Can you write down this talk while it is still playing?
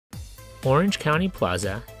Orange County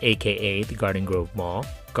Plaza, aka the Garden Grove Mall,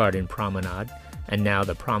 Garden Promenade, and now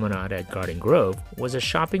the Promenade at Garden Grove, was a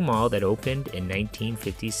shopping mall that opened in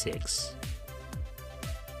 1956.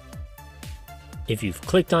 If you've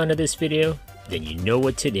clicked onto this video, then you know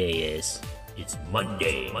what today is. It's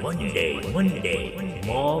Monday,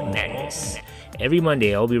 Mall Madness. Every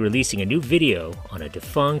Monday I'll be releasing a new video on a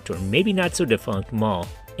defunct or maybe not so defunct mall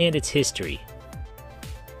and its history.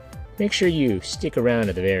 Make sure you stick around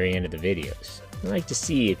to the very end of the videos. I'd like to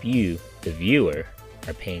see if you, the viewer,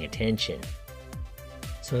 are paying attention.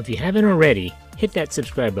 So if you haven't already, hit that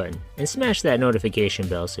subscribe button and smash that notification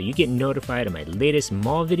bell so you get notified of my latest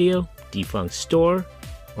mall video, defunct store,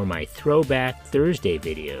 or my Throwback Thursday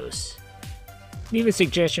videos. Leave a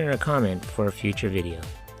suggestion or a comment for a future video.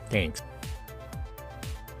 Thanks.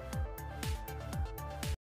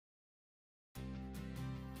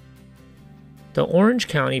 The Orange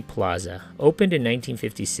County Plaza opened in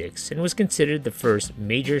 1956 and was considered the first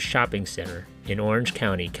major shopping center in Orange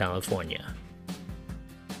County, California.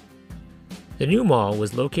 The new mall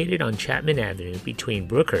was located on Chapman Avenue between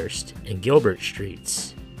Brookhurst and Gilbert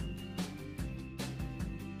Streets.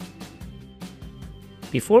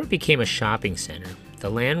 Before it became a shopping center, the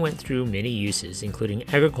land went through many uses, including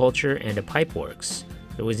agriculture and a pipeworks.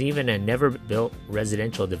 There was even a never-built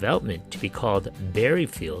residential development to be called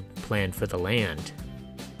Berryfield planned for the land.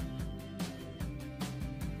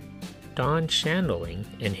 Don Chandling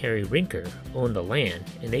and Harry Rinker owned the land,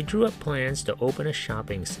 and they drew up plans to open a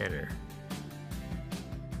shopping center.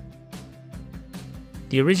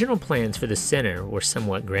 The original plans for the center were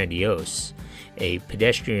somewhat grandiose. A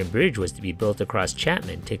pedestrian bridge was to be built across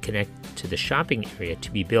Chapman to connect to the shopping area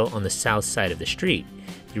to be built on the south side of the street.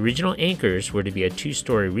 The original anchors were to be a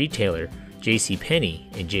two-story retailer,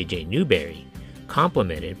 JCPenney and JJ Newberry,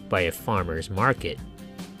 complemented by a farmer's market.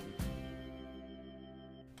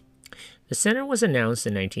 The center was announced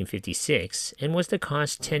in 1956 and was to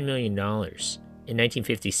cost $10 million. In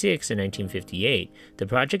 1956 and 1958, the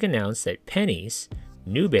project announced that Penny's,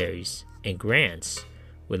 Newberry's, and Grant's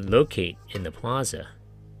would locate in the plaza.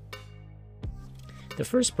 The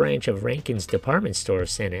first branch of Rankin's department store of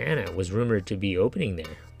Santa Ana was rumored to be opening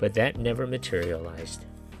there, but that never materialized.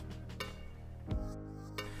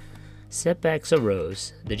 Setbacks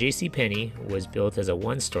arose. The JCPenney was built as a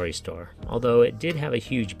one-story store, although it did have a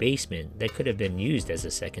huge basement that could have been used as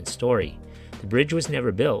a second story. The bridge was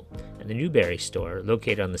never built, and the Newberry store,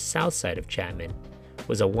 located on the south side of Chapman,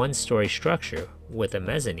 was a one-story structure with a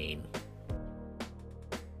mezzanine.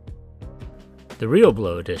 The real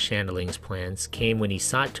blow to Chandling's plans came when he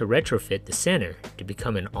sought to retrofit the center to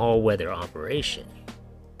become an all-weather operation.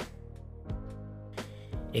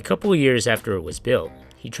 A couple years after it was built,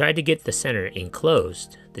 he tried to get the center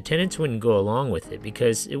enclosed. The tenants wouldn't go along with it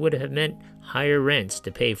because it would have meant higher rents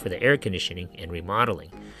to pay for the air conditioning and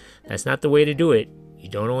remodeling. That's not the way to do it. You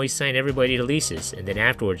don't always sign everybody to leases and then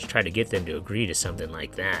afterwards try to get them to agree to something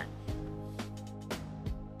like that.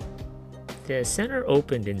 The center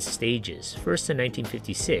opened in stages, first in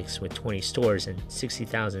 1956 with 20 stores and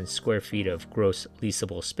 60,000 square feet of gross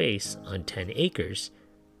leasable space on 10 acres.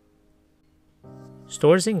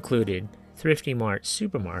 Stores included Thrifty Mart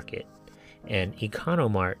Supermarket and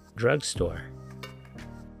Economart Drugstore.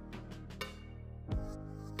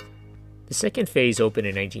 The second phase opened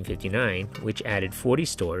in 1959, which added 40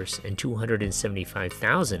 stores and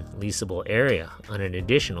 275,000 leasable area on an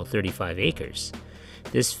additional 35 acres.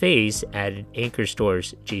 This phase added anchor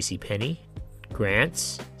stores JCPenney,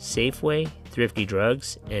 Grant's, Safeway, Thrifty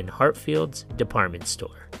Drugs, and Hartfield's department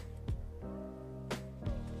store.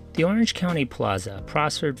 The Orange County Plaza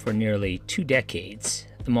prospered for nearly 2 decades.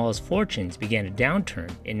 The mall's fortunes began to downturn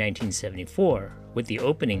in 1974 with the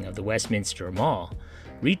opening of the Westminster Mall.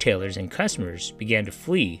 Retailers and customers began to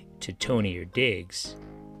flee to tonier digs.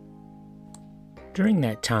 During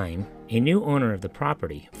that time, a new owner of the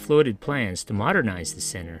property floated plans to modernize the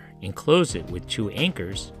center and close it with 2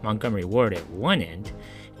 anchors, Montgomery Ward at one end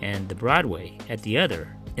and the Broadway at the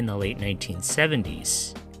other, in the late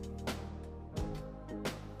 1970s.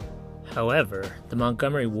 However, the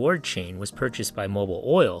Montgomery Ward chain was purchased by Mobil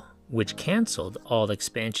Oil, which canceled all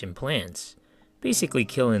expansion plans, basically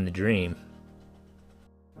killing the dream.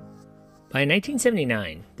 By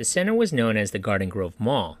 1979, the center was known as the Garden Grove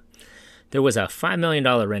Mall. There was a $5 million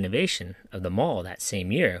renovation of the mall that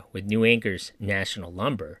same year with new anchors National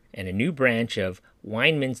Lumber and a new branch of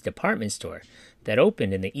Weinman's department store that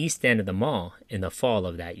opened in the east end of the mall in the fall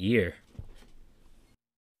of that year.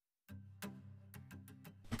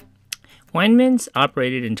 Weinman's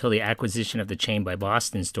operated until the acquisition of the chain by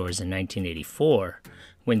Boston Stores in 1984.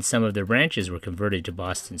 when some of the branches were converted to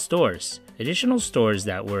Boston stores. Additional stores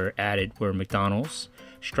that were added were McDonald's,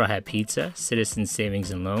 Straw Hat Pizza, Citizens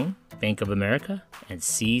Savings and Loan, Bank of America, and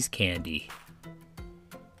See's Candy.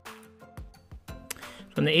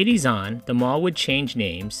 From the 80s on, the mall would change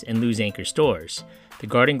names and lose anchor stores. The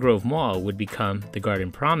Garden Grove Mall would become the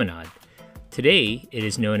Garden Promenade. Today, it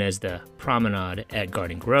is known as the Promenade at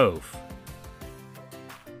Garden Grove.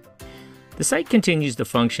 The site continues to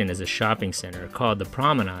function as a shopping center called the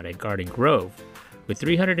Promenade at Garden Grove. With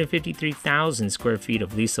 353,000 square feet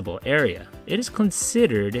of leasable area, it is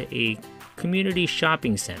considered a community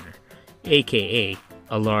shopping center, aka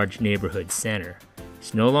a large neighborhood center.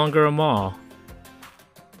 It's no longer a mall.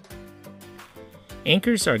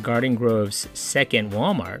 Anchors are Garden Grove's second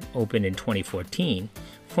Walmart, opened in 2014,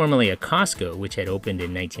 formerly a Costco, which had opened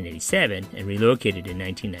in 1987 and relocated in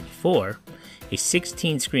 1994, a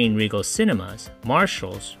 16-screen Regal Cinemas,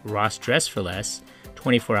 Marshall's, Ross Dress for Less,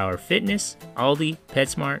 24-Hour Fitness, Aldi,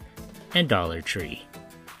 PetSmart, and Dollar Tree.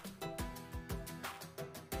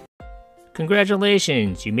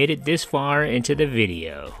 Congratulations, you made it this far into the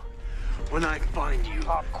video. When I find you.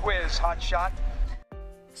 Pop quiz, hotshot.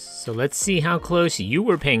 So let's see how close you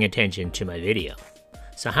were paying attention to my video.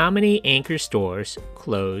 So how many anchor stores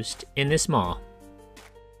closed in this mall?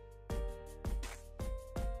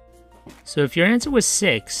 So if your answer was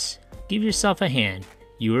 6, give yourself a hand.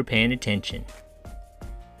 You were paying attention.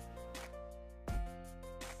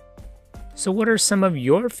 So what are some of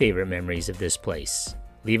your favorite memories of this place?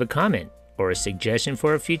 Leave a comment or a suggestion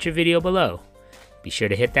for a future video below. Be sure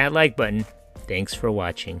to hit that like button. Thanks for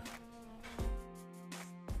watching.